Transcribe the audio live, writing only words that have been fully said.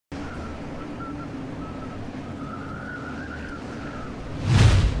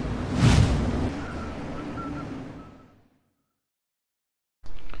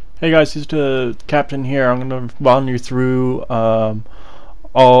Hey guys, this is the captain here. I'm going to run you through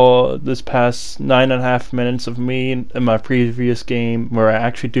all this past 9.5 minutes of me in my previous game where I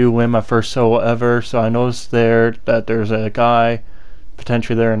actually do win my first solo ever. So I noticed there that there's a guy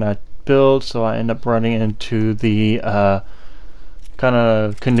potentially there in that build, so I end up running into the kind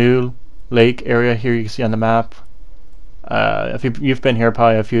of canoe lake area here you can see on the map. If you've been here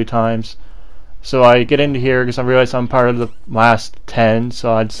probably a few times. So I get into here because I realize I'm part of the last 10,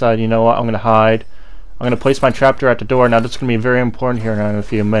 so I decide, you know what, I'm going to hide. I'm going to place my trapdoor at the door. Now this is going to be very important here in a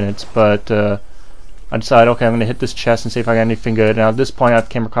few minutes, but I decide, okay, I'm going to hit this chest and see if I got anything good. Now at this point I've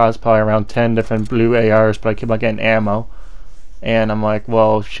came across probably around 10 different blue ARs, but I keep on getting ammo. And I'm like,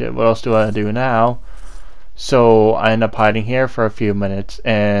 well, shit, what else do I do now? So I end up hiding here for a few minutes,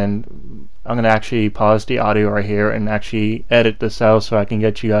 and I'm going to actually pause the audio right here and actually edit this out so I can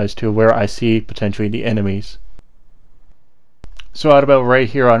get you guys to where I see potentially the enemies. So out about right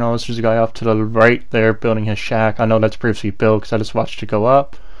here, I notice there's a guy off to the right there building his shack. I know that's previously built because I just watched it go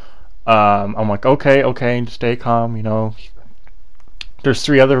up. I'm like, okay, stay calm, you know. There's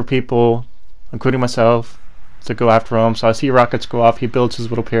 3 other people, including myself, to go after him. So I see rockets go off. He builds his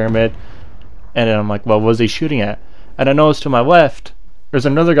little pyramid. And then I'm like, well, what is he shooting at? And I notice to my left, there's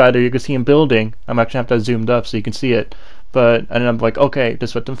another guy there. You can see him building. I'm actually have that zoomed up so you can see it. But and then I'm like, okay,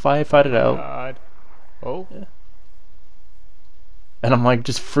 just let them fight it out. God. Oh. Yeah. And I'm like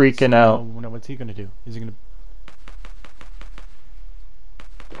just freaking out. No, what's he gonna do? Is he gonna?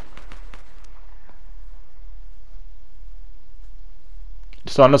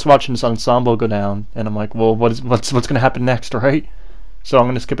 So I'm just watching this ensemble go down, and I'm like, well, what's gonna happen next, right? So I'm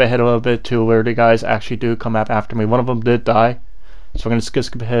gonna skip ahead a little bit to where the guys actually do come up after me. One of them did die. So I'm going to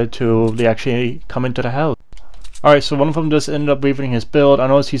skip ahead to they actually come into the house. Alright, so one of them just ended up leaving his build. I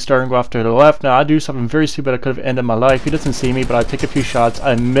notice he's starting to go off to the left. Now I do something very stupid that could have ended my life. He doesn't see me, but I take a few shots.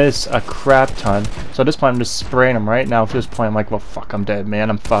 I miss a crap ton. So at this point I'm just spraying him right now. At this point I'm like, well fuck, I'm dead, man.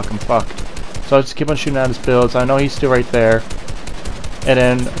 I'm fucked. So I just keep on shooting at his builds. I know he's still right there. And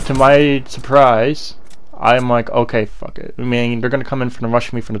then to my surprise, I'm like, okay, fuck it. I mean, they're going to come in from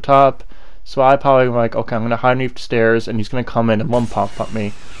rushing me from the top. So I probably like, okay, I'm gonna hide underneath the stairs, and he's gonna come in and one pop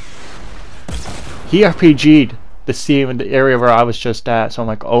me. He RPG'd the scene in the area where I was just at, so I'm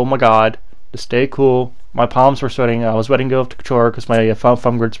like, oh my god, to stay cool. My palms were sweating. I was letting go of the controller because my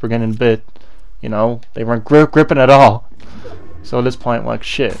thumb grips were getting a bit, you know, they weren't gripping at all. So at this point, I'm like,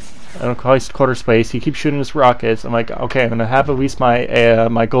 shit. I don't call quarter space. He keeps shooting his rockets. I'm like, okay, I'm gonna have at least my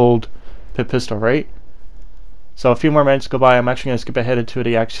my gold pistol, right? So a few more minutes go by. I'm actually going to skip ahead until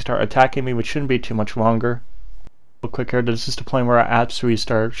they actually start attacking me, which shouldn't be too much longer. Real quick here, this is the point where I absolutely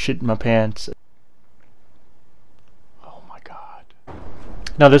start shitting my pants. Oh my god.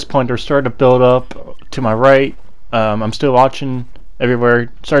 Now at this point they're starting to build up to my right. I'm still watching everywhere. It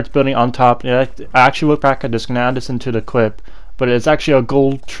starts building on top. Yeah, I actually look back at this and add this into the clip, but it's actually a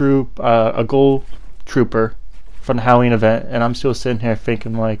gold trooper from the Halloween event, and I'm still sitting here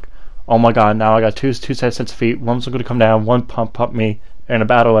thinking like, oh my god, now I got two sets of feet. One's going to come down, one pump me, and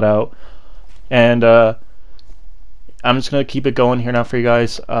battle it out. And I'm just going to keep it going here now for you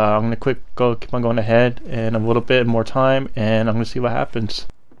guys. I'm going to keep on going ahead in a little bit more time, and I'm going to see what happens.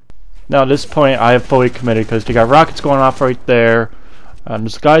 Now at this point, I have fully committed because they got rockets going off right there.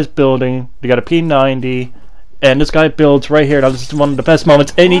 This guy's building. They got a P90, and this guy builds right here. Now this is one of the best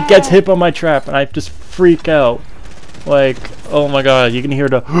moments, and he gets hit by my trap, and I just freak out. Like, oh my god, you can hear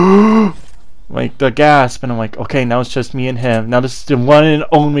the like the gasp, and I'm like, okay, now it's just me and him. Now this is the one and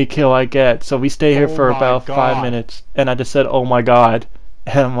only kill I get. So we stay here for about 5 minutes, and I just said, oh my god,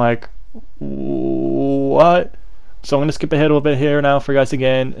 and I'm like, what? So I'm gonna skip ahead a little bit here now for you guys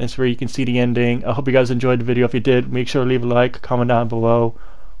again. It's where you can see the ending. I hope you guys enjoyed the video. If you did, make sure to leave a like, comment down below.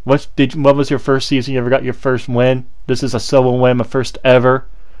 What was your first season? You ever got your first win? This is a solo win, my first ever.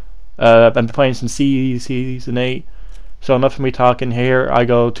 I've been playing since season 8. So enough of me talking here. I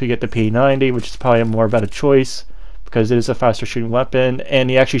go to get the P90, which is probably more about a choice because it is a faster shooting weapon, and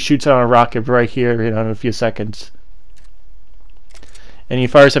he actually shoots on a rocket right here in a few seconds. And he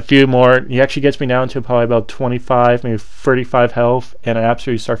fires a few more. He actually gets me down to probably about 25, maybe 35 health, and I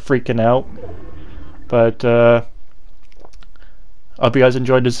absolutely start freaking out. But I hope you guys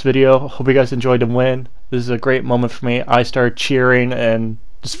enjoyed this video. Hope you guys enjoyed the win. This is a great moment for me. I start cheering and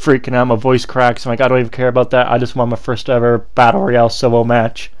just freaking out. My voice cracks. I'm like, I don't even care about that. I just won my first ever Battle Royale solo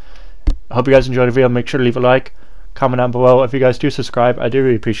match. I hope you guys enjoyed the video. Make sure to leave a like, comment down below. If you guys do subscribe, I do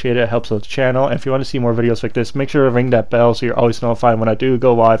really appreciate it. It helps out the channel. And if you want to see more videos like this, make sure to ring that bell so you're always notified when I do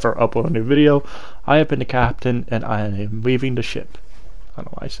go live or upload a new video. I have been the captain, and I am leaving the ship. I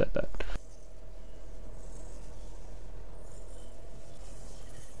don't know why I said that.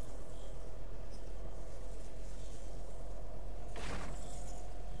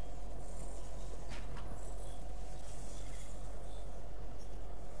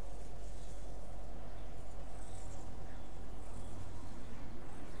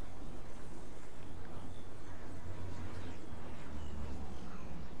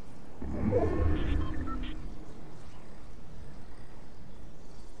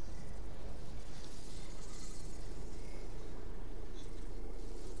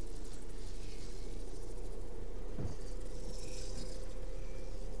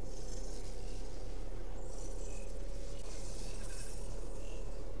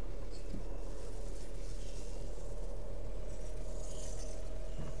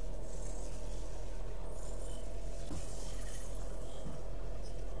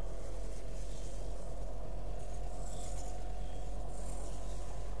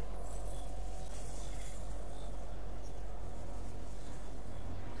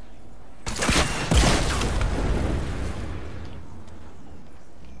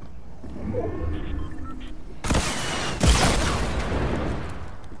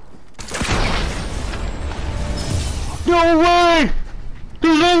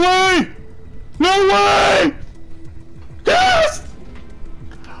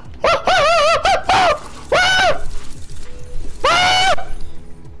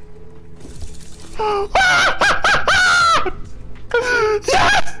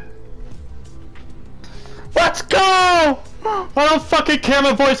 fucking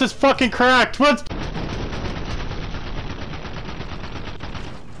camera voice is fucking cracked. What's...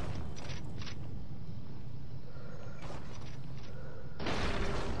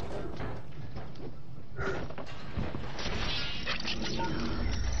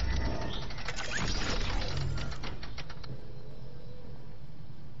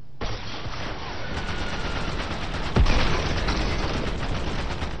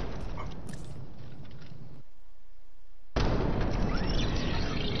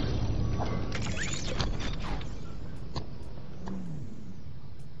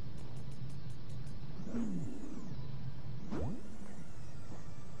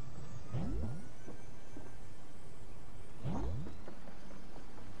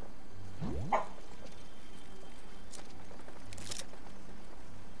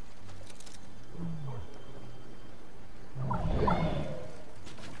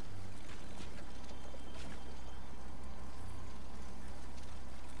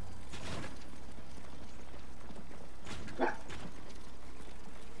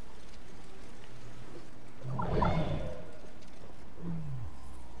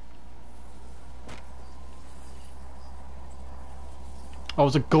 I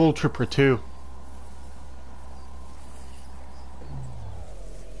was a gold tripper too.